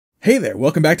Hey there,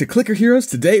 welcome back to Clicker Heroes.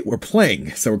 Today we're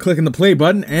playing, so we're clicking the play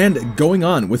button and going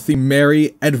on with the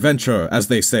merry adventure, as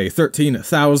they say,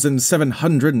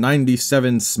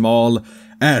 13,797 small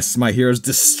S. My heroes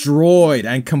destroyed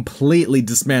and completely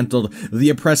dismantled the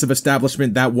oppressive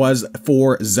establishment that was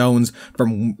 4 zones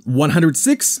from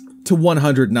 106 to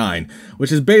 109,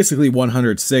 which is basically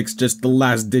 106, just the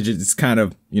last digit is kind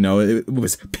of, it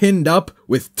was pinned up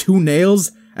with 2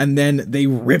 nails, and then they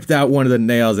ripped out one of the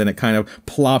nails and it kind of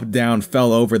plopped down,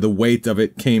 fell over, the weight of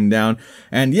it came down.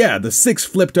 And yeah, the 6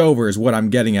 flipped over is what I'm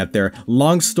getting at there.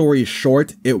 Long story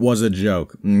short, it was a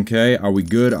joke. Okay, are we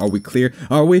good? Are we clear?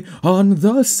 Are we on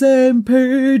the same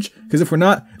page? Because if we're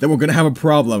not, then we're gonna have a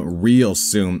problem real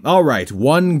soon. Alright,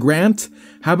 1 Grant.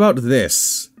 How about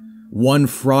this? 1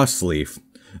 Frost Leaf.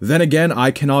 Then again,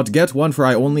 I cannot get one for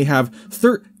I only have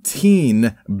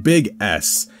 13 big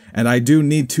S. And I do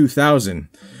need 2,000.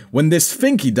 When this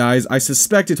Finky dies, I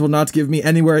suspect it will not give me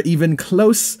anywhere even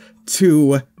close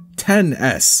to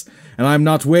 10S. And I'm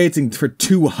not waiting for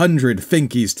 200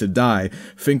 Finkies to die.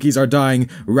 Finkies are dying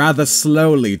rather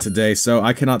slowly today, so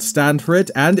I cannot stand for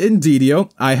it. And indeedio,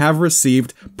 I have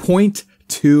received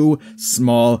 0.2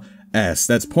 small s.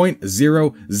 That's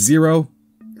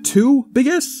 0.002 big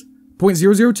S?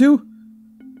 0.002?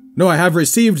 No, I have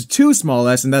received 2 small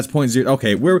s, and that's 0.0.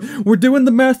 Okay, we're doing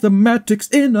the mathematics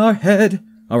in our head.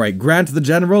 Alright, grant the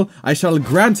general. I shall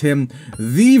grant him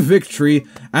the victory,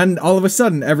 and all of a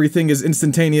sudden, everything is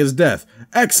instantaneous death.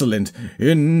 Excellent.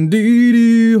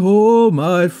 Indeedy, oh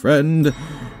my friend.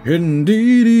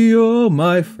 Indeedy, oh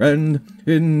my friend.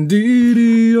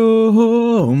 Indeedy,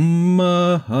 oh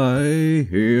my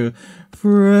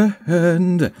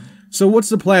friend. So what's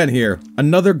the plan here?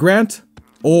 Another grant?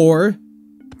 Or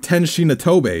 10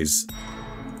 Shinatobes?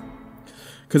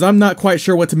 Because I'm not quite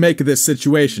sure what to make of this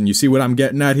situation. You see what I'm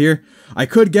getting at here? I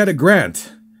could get a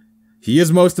grant. He is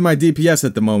most of my DPS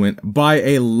at the moment by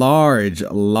a large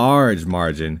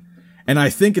margin. And I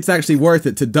think it's actually worth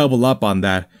it to double up on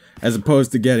that as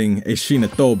opposed to getting a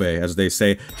Shinatobe, as they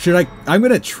say. I'm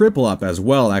gonna triple up as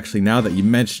well, actually, now that you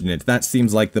mention it. That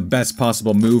seems like the best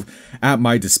possible move at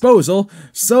my disposal.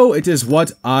 So it is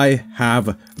what I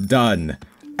have done.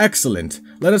 Excellent.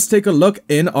 Let us take a look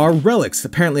in our relics.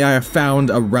 Apparently I have found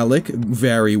a relic.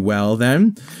 Very well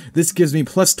then. This gives me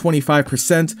plus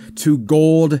 25% to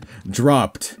gold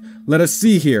dropped. Let us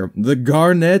see here. The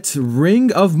Garnet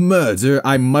Ring of Murder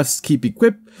I must keep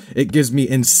equipped. It gives me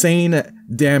insane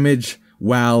damage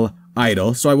while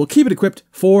idle, so I will keep it equipped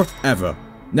forever.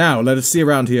 Now, let us see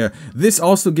around here. This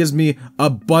also gives me a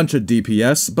bunch of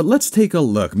DPS, but let's take a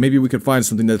look. Maybe we could find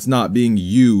something that's not being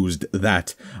used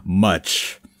that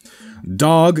much.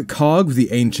 Dog Cog,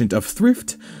 the Ancient of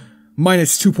Thrift,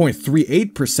 minus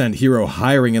 2.38% hero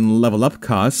hiring and level up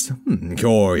cost.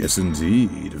 Curious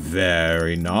indeed.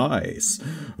 Very nice.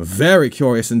 Very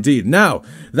curious indeed. Now,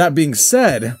 that being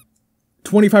said,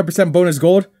 25% bonus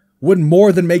gold would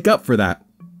more than make up for that.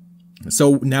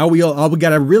 So now all we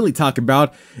gotta really talk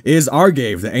about is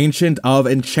Argave, the Ancient of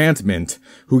Enchantment,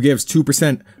 who gives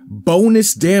 2%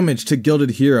 bonus damage to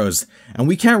gilded heroes. And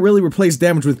we can't really replace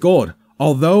damage with gold.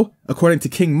 Although, according to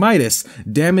King Midas,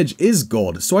 damage is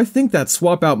gold, so I think that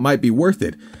swap out might be worth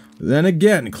it. Then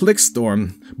again,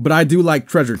 Clickstorm, but I do like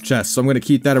treasure chests, so I'm gonna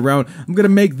keep that around. I'm gonna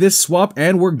make this swap,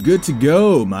 and we're good to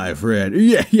go, my friend.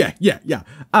 Yeah.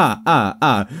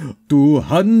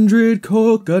 200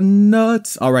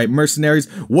 coconuts. Alright, mercenaries,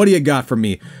 what do you got for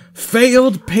me?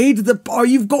 Failed, paid the bar.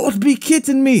 You've got to be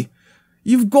kidding me.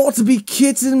 You've got to be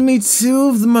kidding me. 2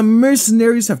 of my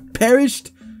mercenaries have perished.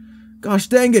 Gosh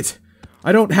dang it.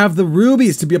 I don't have the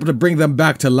rubies to be able to bring them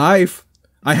back to life.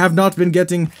 I have not been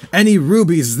getting any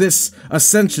rubies this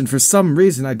ascension for some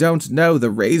reason. I don't know the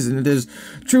reason. It is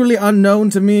truly unknown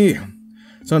to me.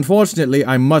 So unfortunately,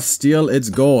 I must steal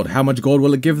its gold. How much gold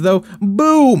will it give though?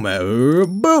 Boom!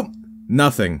 Boom!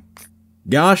 Nothing.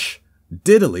 Gosh,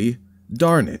 diddly,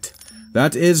 darn it.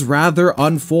 That is rather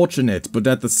unfortunate, but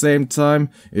at the same time,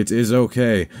 it is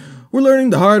okay. We're learning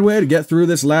the hard way to get through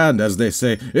this land, as they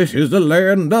say. It is the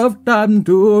land of time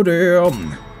to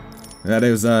damn. That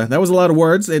was a lot of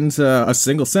words into a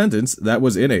single sentence that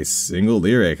was in a single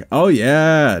lyric. Oh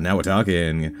yeah, now we're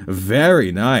talking.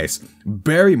 Very nice.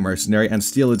 Bury mercenary and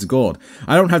steal its gold.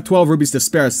 I don't have 12 rubies to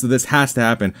spare, so this has to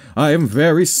happen. I am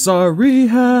very sorry,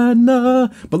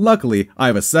 Hannah. But luckily, I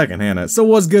have a second Hannah. So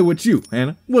what's good with you,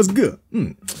 Hannah? What's good?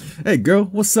 Hey girl,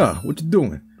 what's up? What you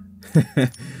doing?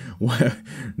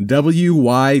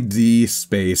 WYD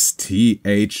space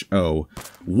THO.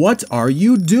 What are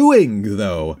you doing,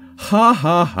 though? Ha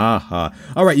ha ha ha.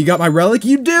 Alright, you got my relic?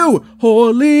 You do!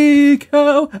 Holy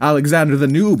cow! Alexander the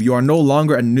Noob, you are no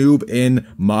longer a noob in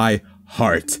my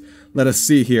heart. Let us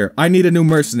see here. I need a new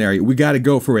mercenary. We gotta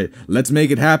go for it. Let's make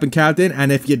it happen, Captain.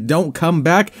 And if you don't come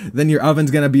back, then your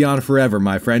oven's gonna be on forever,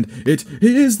 my friend. It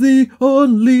is the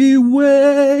only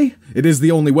way. It is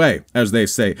the only way, as they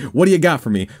say. What do you got for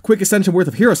me? Quick ascension worth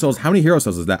of hero souls. How many hero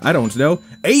souls is that? I don't know.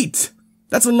 8!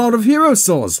 That's a lot of hero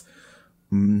souls.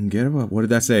 What did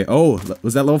that say? Oh,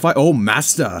 was that level 5? Oh,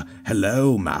 Master.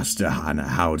 Hello, Master Hana.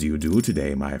 How do you do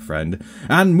today, my friend?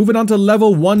 And moving on to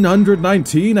level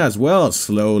 119 as well.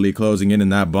 Slowly closing in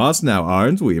that boss now,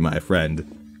 aren't we, my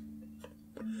friend?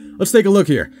 Let's take a look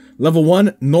here. Level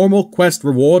 1, normal quest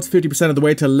rewards, 50% of the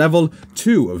way to level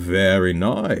 2. Very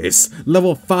nice.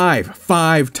 Level 5,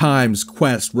 5 times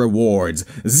quest rewards,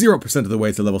 0% of the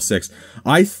way to level 6.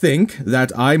 I think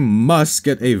that I must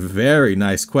get a very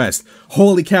nice quest.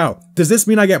 Holy cow. Does this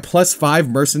mean I get plus 5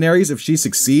 mercenaries if she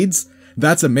succeeds?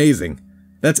 That's amazing.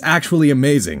 That's actually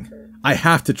amazing. I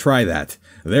have to try that.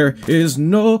 There is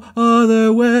no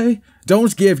other way.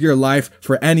 Don't give your life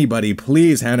for anybody.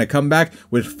 Please, Hannah, come back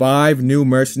with 5 new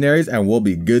mercenaries and we'll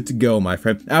be good to go, my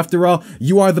friend. After all,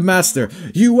 you are the master.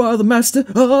 You are the master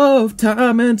of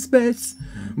time and space.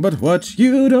 But what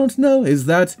you don't know is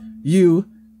that you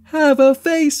have a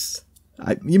face.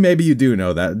 Maybe you do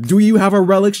know that. Do you have a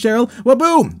relic, Cheryl? Well,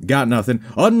 boom! Got nothing.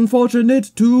 Unfortunate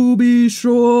to be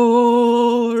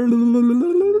sure.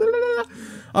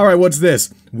 Alright, what's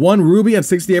this? 1 ruby and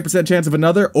 68% chance of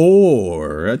another,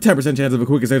 or 10% chance of a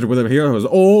quick ascension with a heroes,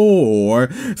 or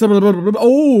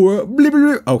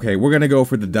okay, we're gonna go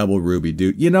for the double ruby,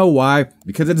 dude. You know why?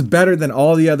 Because it's better than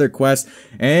all the other quests,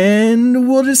 and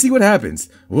we'll just see what happens.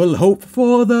 We'll hope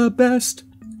for the best.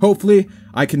 Hopefully,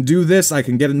 I can do this, I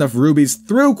can get enough rubies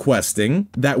through questing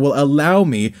that will allow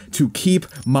me to keep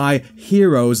my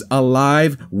heroes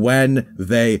alive when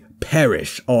they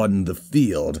perish on the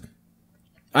field.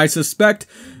 I suspect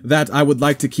that I would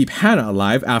like to keep Hannah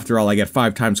alive. After all, I get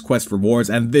 5 times quest rewards,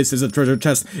 and this is a treasure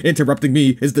chest. Interrupting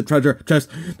me is the treasure chest.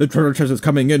 The treasure chest is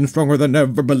coming in stronger than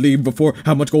ever believed before.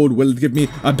 How much gold will it give me?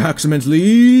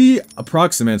 Approximately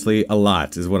a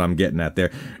lot is what I'm getting at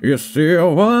there. You see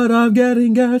what I'm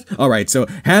getting at? Alright, so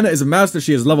Hannah is a master.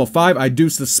 She is level 5. I do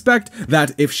suspect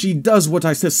that if she does what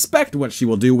I suspect what she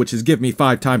will do, which is give me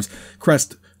 5 times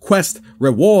quest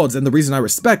rewards, and the reason I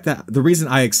expect that,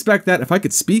 if I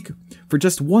could speak for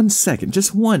just 1 second,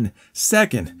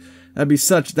 that'd be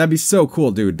so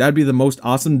cool, dude. That'd be the most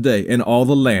awesome day in all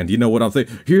the land. You know what I'm saying?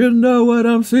 You know what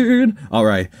I'm saying?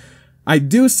 Alright. I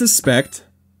do suspect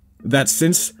that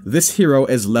since this hero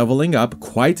is leveling up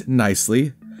quite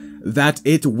nicely, that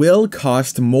it will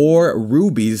cost more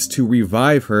rubies to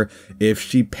revive her if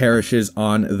she perishes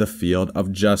on the field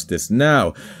of justice.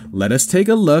 Now, let us take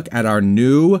a look at our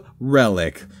new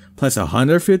relic. Plus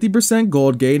 150%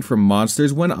 gold gain from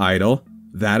monsters when idle.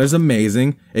 That is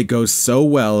amazing. It goes so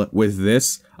well with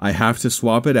this. I have to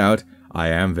swap it out. I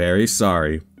am very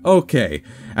sorry. Okay,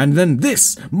 and then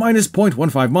this, minus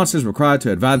 0.15 monsters required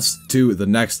to advance to the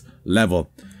next level.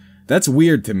 That's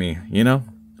weird to me, you know?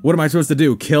 What am I supposed to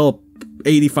do? Kill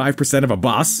 85% of a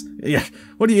boss? Yeah,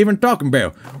 what are you even talking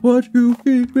about? What you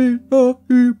even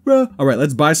talking about? Alright,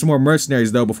 let's buy some more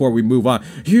mercenaries though before we move on.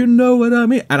 You know what I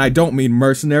mean? And I don't mean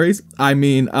mercenaries. I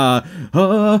mean,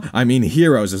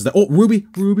 heroes. Oh, ruby,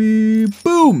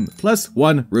 boom! Plus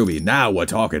 1 ruby. Now we're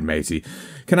talking, matey.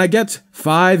 Can I get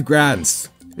 5 grants?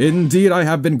 Indeed, I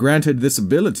have been granted this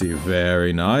ability.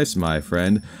 Very nice, my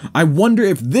friend. I wonder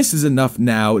if this is enough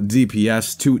now,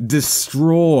 DPS, to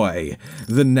destroy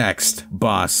the next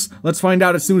boss. Let's find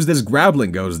out as soon as this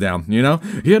grappling goes down, you know?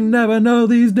 You never know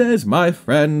these days, my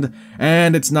friend.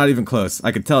 And it's not even close.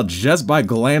 I could tell just by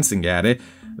glancing at it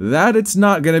that it's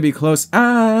not gonna be close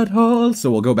at all. So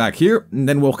we'll go back here, and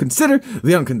then we'll consider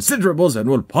the unconsiderables, and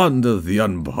we'll ponder the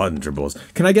unponderables.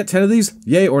 Can I get 10 of these?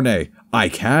 Yay or nay? I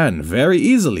can, very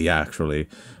easily, actually.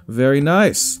 Very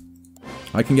nice.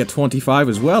 I can get 25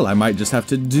 as well. I might just have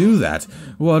to do that.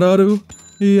 What-a-do,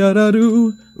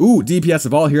 yada-do. Ooh, DPS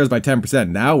of all heroes by 10%.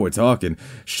 Now we're talking.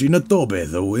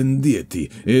 Shinatobe, the wind deity,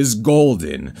 is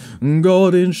golden.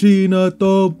 Golden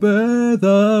Shinatobe,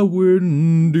 the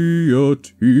wind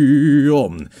deity.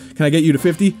 Can I get you to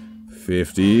 50?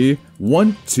 50.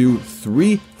 1, 2,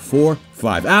 3, 4,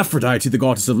 5. Aphrodite, the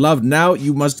goddess of love. Now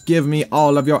you must give me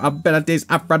all of your abilities,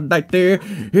 Aphrodite.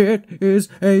 It is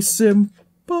a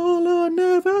simple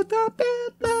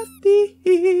inevitability.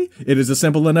 It is a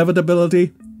simple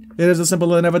inevitability. It is a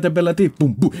simple inevitability.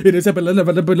 Boom, boom. It is simple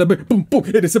inevitability. Boom, boom.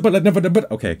 It is simple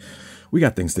inevitability. Okay, we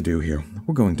got things to do here.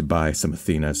 We're going to buy some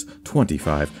Athenas,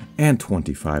 25 and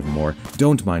 25 more.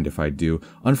 Don't mind if I do.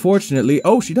 Unfortunately,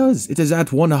 oh, she does. It is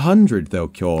at 100, though.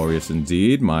 Curious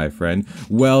indeed, my friend.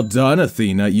 Well done,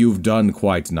 Athena. You've done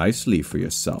quite nicely for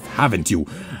yourself, haven't you?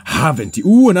 Haven't you?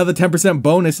 Ooh, another 10%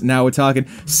 bonus. Now we're talking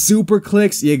super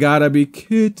clicks. You gotta be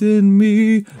kidding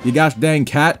me. You gosh dang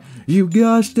cat. You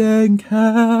gosh dang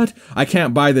cat. I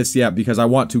can't buy this yet because I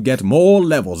want to get more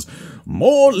levels.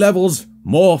 More levels,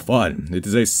 more fun. It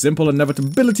is a simple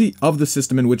inevitability of the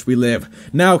system in which we live.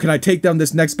 Now, can I take down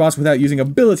this next boss without using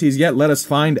abilities yet? Let us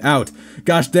find out.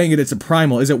 Gosh dang it, it's a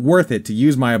primal. Is it worth it to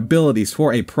use my abilities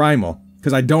for a primal?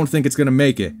 Because I don't think it's gonna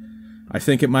make it. I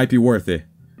think it might be worth it.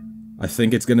 I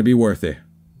think it's gonna be worth it.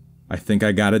 I think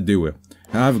I gotta do it.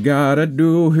 I've gotta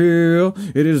do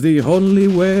it. It is the only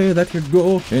way that you're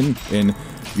going in.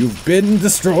 You've been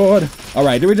destroyed.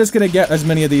 Alright, we're just gonna get as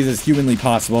many of these as humanly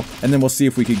possible, and then we'll see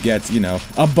if we could get, you know,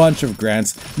 a bunch of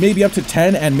grants. Maybe up to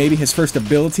 10, and maybe his first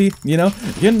ability, you know?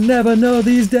 You never know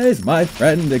these days, my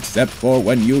friend, except for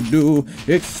when you do.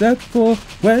 Except for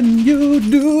when you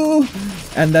do.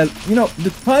 And that, you know,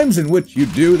 the times in which you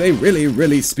do, they really,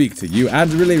 really speak to you,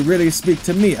 and really, really speak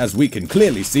to me, as we can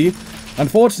clearly see.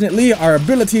 Unfortunately, our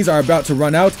abilities are about to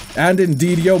run out, and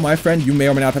indeed, yo, my friend, you may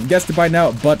or may not have guessed it by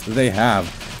now, but they have.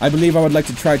 I believe I would like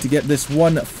to try to get this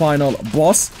one final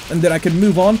boss, and then I can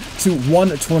move on to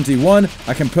 121.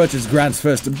 I can purchase Grant's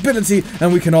first ability,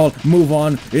 and we can all move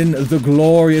on in the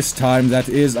glorious time that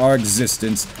is our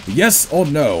existence. Yes or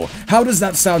no? How does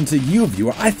that sound to you,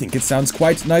 viewer? I think it sounds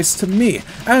quite nice to me.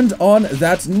 And on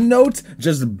that note,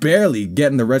 just barely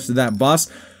getting the rest of that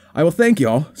boss, I will thank you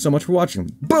all so much for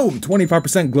watching. Boom!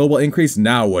 25% global increase.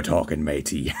 Now we're talking,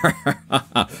 matey.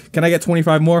 Can I get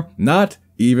 25 more? Not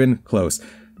even close.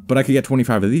 But I could get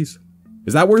 25 of these.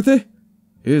 Is that worth it?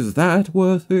 Is that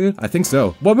worth it? I think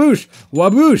so. Waboosh!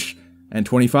 Waboosh! And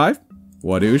 25.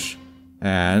 Wadoosh.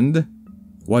 And...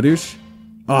 Wadoosh.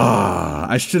 Ah,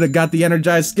 I should have got the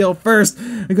energized skill first.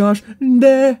 Gosh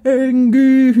dang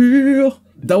it.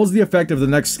 That was the effect of the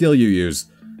next skill you use.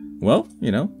 Well,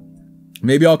 you know.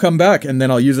 Maybe I'll come back and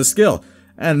then I'll use a skill.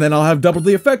 And then I'll have double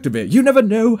the effect of it. You never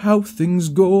know how things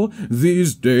go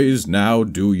these days now,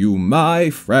 do you, my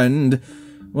friend?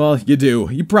 Well, you do.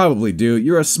 You probably do.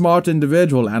 You're a smart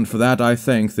individual, and for that I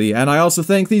thank thee. And I also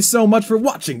thank thee so much for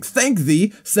watching. Thank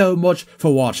thee so much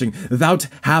for watching. Thou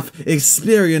hast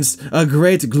experienced a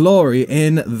great glory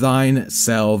in thine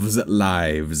selves'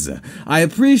 lives. I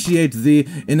appreciate thee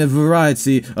in a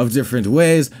variety of different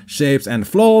ways, shapes, and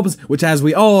forms, which as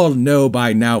we all know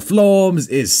by now, forms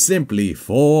is simply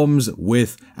forms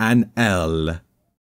with an L.